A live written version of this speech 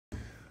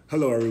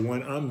Hello,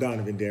 everyone. I'm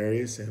Donovan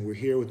Darius, and we're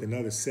here with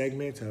another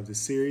segment of the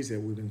series that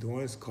we've been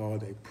doing. It's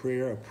called A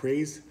Prayer of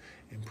Praise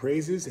and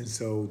Praises. And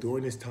so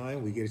during this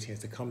time, we get a chance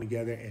to come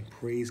together and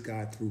praise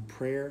God through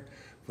prayer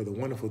for the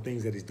wonderful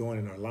things that He's doing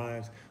in our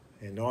lives.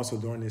 And also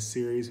during this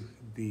series,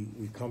 we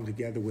come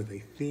together with a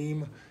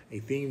theme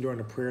during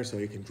the prayer so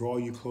it can draw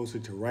you closer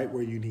to right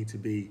where you need to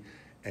be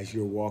as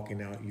you're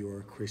walking out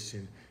your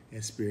Christian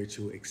and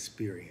spiritual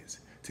experience.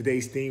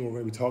 Today's theme we're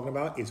going to be talking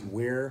about is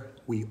where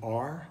we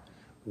are,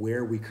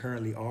 where we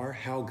currently are,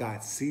 how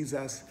God sees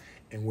us,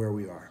 and where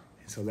we are.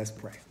 So let's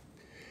pray.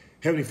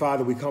 Heavenly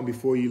Father, we come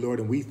before you, Lord,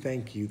 and we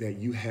thank you that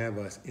you have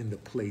us in the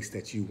place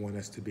that you want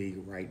us to be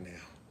right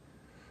now.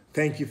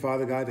 Thank you,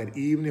 Father God, that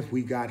even if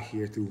we got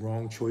here through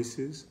wrong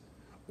choices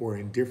or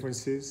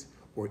indifferences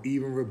or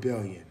even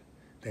rebellion,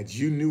 that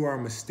you knew our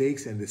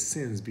mistakes and the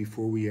sins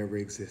before we ever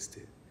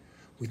existed.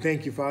 We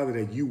thank you, Father,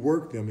 that you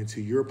worked them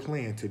into your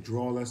plan to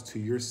draw us to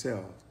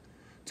yourself,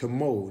 to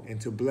mold and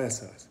to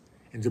bless us,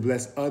 and to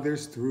bless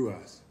others through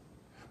us.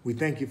 We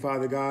thank you,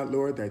 Father God,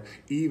 Lord, that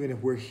even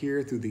if we're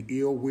here through the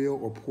ill will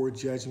or poor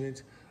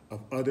judgment of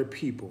other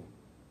people,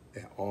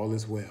 that all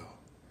is well.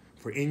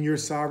 For in your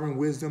sovereign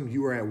wisdom,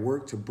 you are at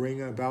work to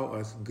bring about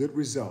us good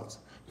results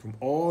from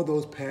all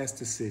those past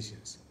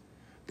decisions,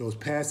 those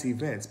past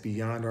events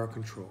beyond our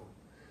control,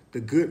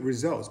 the good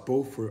results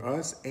both for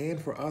us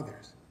and for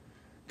others.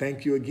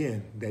 Thank you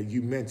again that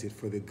you meant it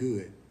for the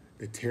good,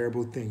 the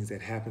terrible things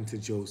that happened to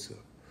Joseph,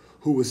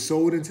 who was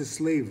sold into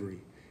slavery,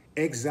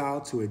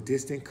 exiled to a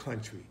distant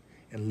country,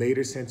 and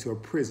later sent to a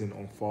prison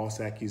on false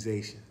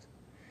accusations.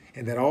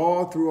 And that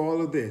all through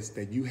all of this,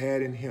 that you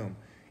had in him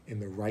in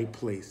the right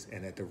place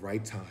and at the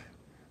right time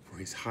for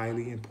his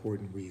highly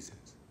important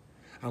reasons.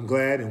 I'm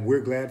glad, and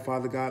we're glad,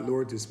 Father God,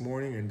 Lord, this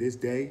morning and this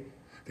day,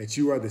 that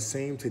you are the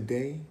same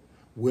today,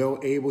 well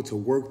able to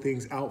work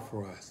things out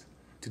for us,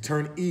 to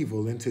turn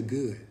evil into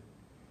good.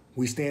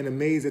 We stand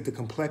amazed at the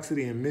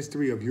complexity and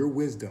mystery of your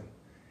wisdom,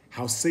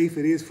 how safe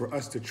it is for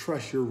us to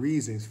trust your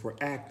reasons for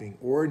acting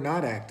or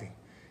not acting,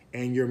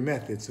 and your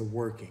methods of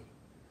working.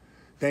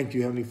 Thank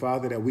you, Heavenly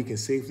Father, that we can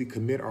safely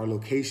commit our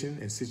location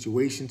and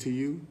situation to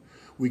you.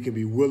 We can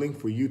be willing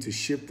for you to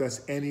shift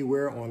us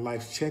anywhere on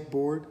life's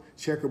checkerboard,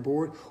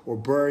 or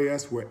bury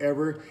us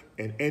wherever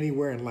and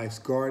anywhere in life's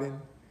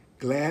garden,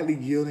 gladly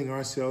yielding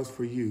ourselves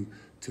for you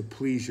to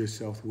please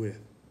yourself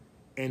with,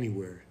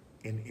 anywhere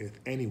and in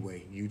any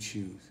way you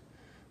choose.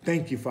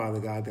 Thank you, Father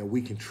God, that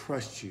we can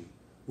trust you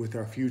with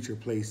our future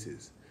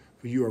places,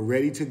 for you are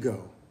ready to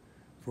go,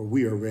 for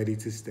we are ready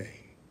to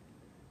stay.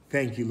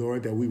 Thank you,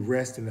 Lord, that we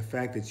rest in the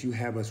fact that you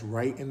have us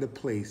right in the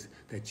place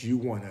that you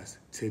want us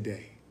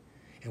today.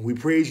 And we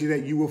praise you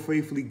that you will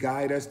faithfully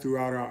guide us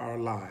throughout our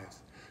lives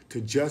to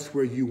just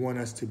where you want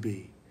us to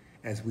be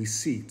as we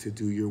seek to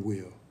do your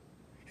will.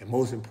 And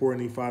most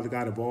importantly, Father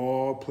God, of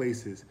all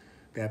places,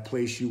 that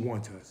place you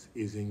want us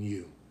is in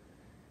you.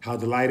 How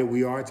delighted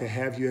we are to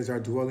have you as our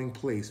dwelling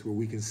place where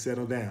we can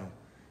settle down,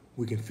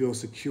 we can feel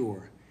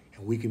secure,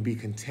 and we can be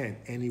content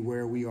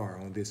anywhere we are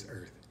on this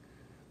earth.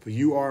 For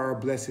you are our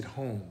blessed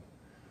home,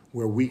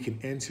 where we can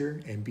enter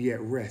and be at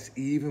rest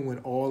even when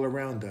all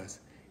around us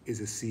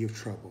is a sea of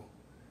trouble.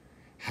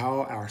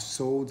 How our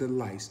soul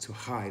delights to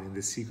hide in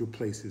the secret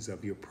places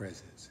of your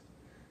presence,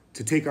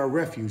 to take our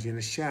refuge in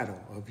the shadow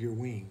of your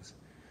wings,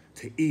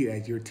 to eat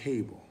at your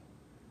table,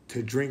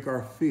 to drink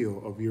our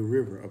fill of your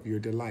river of your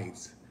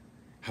delights.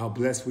 How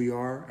blessed we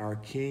are, our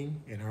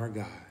King and our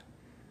God,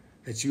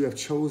 that you have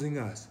chosen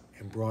us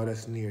and brought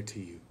us near to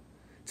you,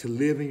 to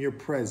live in your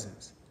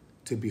presence,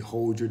 to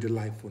behold your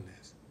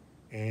delightfulness,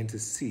 and to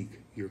seek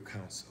your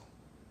counsel.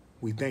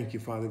 We thank you,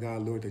 Father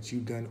God, Lord, that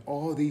you've done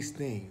all these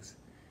things,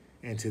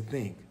 and to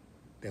think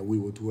that we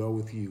will dwell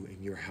with you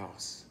in your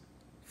house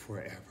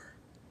forever.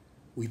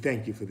 We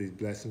thank you for these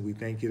blessings. We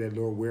thank you that,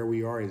 Lord, where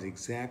we are is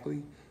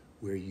exactly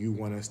where you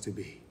want us to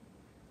be.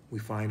 We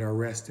find our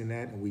rest in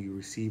that, and we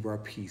receive our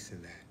peace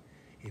in that.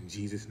 In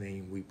Jesus'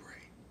 name we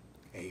pray.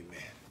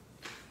 Amen.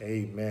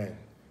 Amen.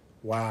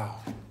 Wow.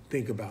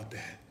 Think about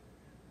that.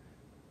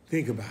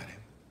 Think about it.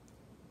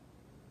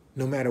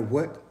 No matter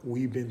what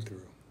we've been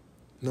through,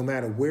 no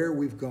matter where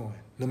we've gone,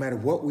 no matter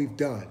what we've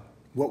done,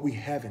 what we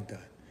haven't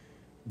done,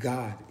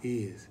 God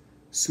is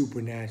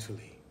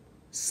supernaturally,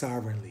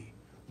 sovereignly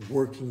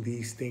working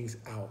these things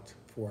out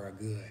for our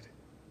good.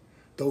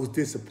 Those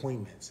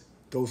disappointments,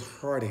 those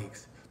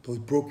heartaches, those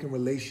broken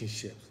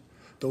relationships,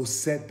 those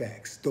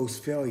setbacks, those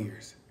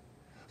failures,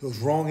 those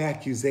wrong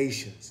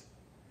accusations,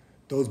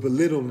 those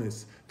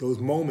belittlements, those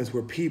moments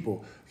where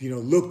people,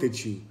 looked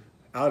at you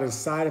out of the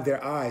side of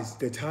their eyes,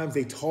 the times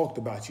they talked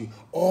about you,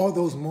 all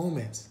those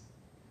moments,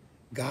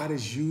 God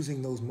is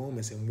using those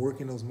moments and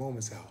working those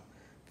moments out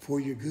for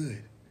your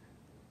good.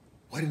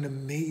 What an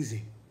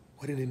amazing,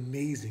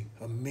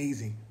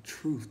 amazing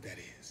truth that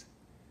is.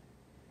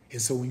 And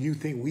so when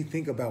we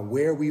think about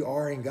where we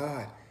are in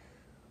God,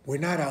 we're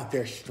not out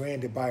there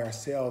stranded by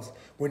ourselves.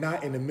 We're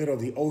not in the middle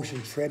of the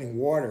ocean treading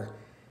water,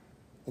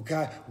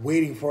 okay,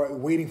 waiting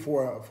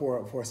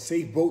for a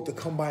safe boat to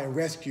come by and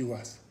rescue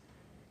us.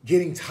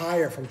 getting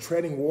tired from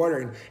treading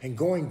water and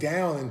going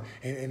down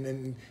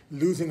and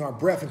losing our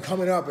breath and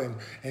coming up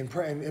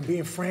and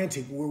being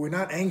frantic. We're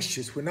not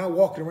anxious. We're not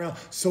walking around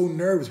so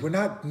nervous. We're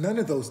not none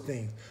of those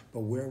things.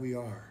 But where we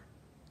are,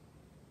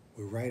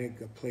 we're right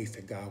at a place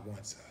that God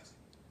wants us.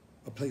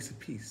 A place of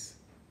peace,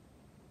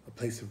 a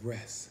place of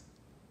rest,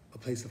 a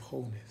place of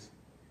wholeness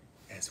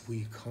as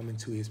we come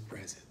into his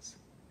presence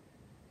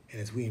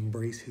and as we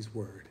embrace his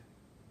word,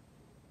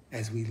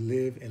 as we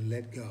live and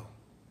let go.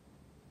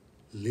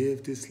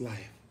 Live this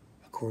life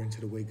according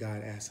to the way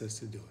God asks us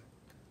to do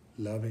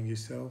it. Loving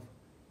yourself,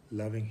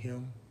 loving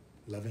him,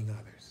 loving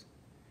others.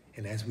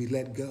 And as we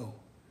let go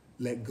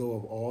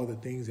of all the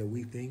things that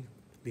we think,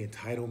 the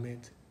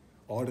entitlement,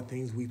 all the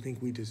things we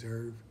think we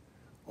deserve,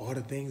 all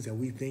the things that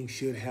we think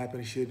should happen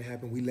and shouldn't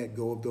happen, we let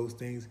go of those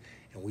things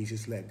and we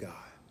just let God.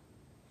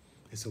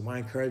 And so my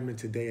encouragement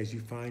today, as you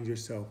find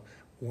yourself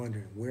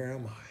wondering, where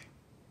am I?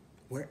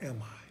 Where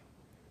am I?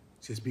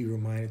 Just be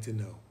reminded to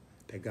know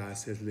that God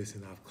says,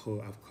 listen, I've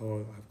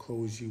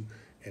closed you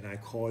and I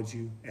called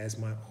you as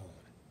my own.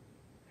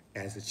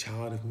 As a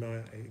child of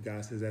mine,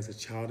 God says, as a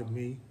child of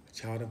me, a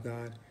child of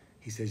God,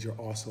 he says, you're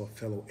also a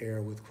fellow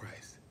heir with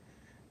Christ.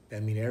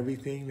 That means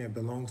everything that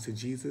belongs to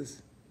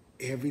Jesus,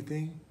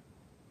 everything,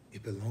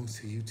 it belongs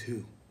to you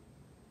too.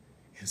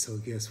 And so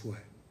guess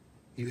what?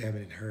 You have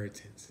an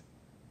inheritance.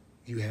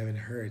 You have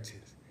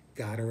inheritance.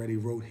 God already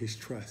wrote his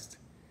trust.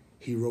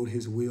 He wrote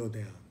his will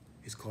down.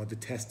 It's called the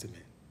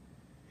Testament.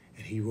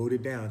 And he wrote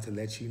it down to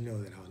let you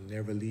know that I'll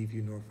never leave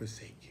you nor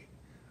forsake you.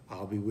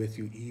 I'll be with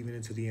you even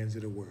into the ends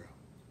of the world,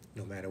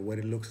 no matter what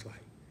it looks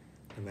like,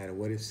 no matter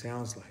what it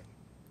sounds like,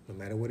 no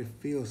matter what it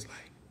feels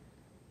like.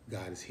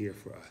 God is here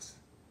for us,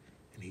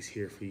 and he's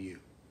here for you.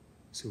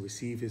 So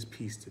receive his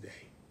peace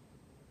today.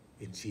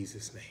 In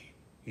Jesus' name,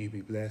 you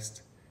be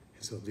blessed.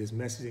 And so if this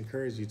message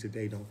encouraged you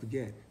today, don't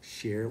forget,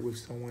 share it with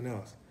someone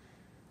else.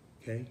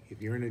 Okay?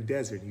 If you're in a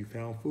desert and you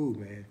found food,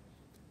 man,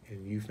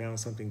 and you found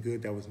something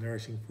good that was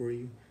nourishing for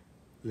you,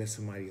 let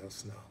somebody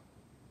else know.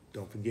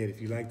 Don't forget,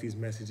 if you like these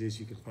messages,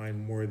 you can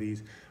find more of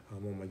these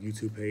on my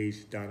YouTube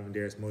page, Donovan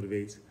Darris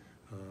Motivates.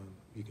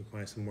 You can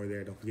find some more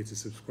there. Don't forget to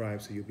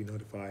subscribe so you'll be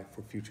notified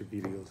for future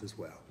videos as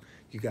well.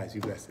 You guys be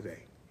blessed today.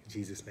 In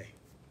Jesus' name,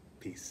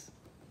 peace.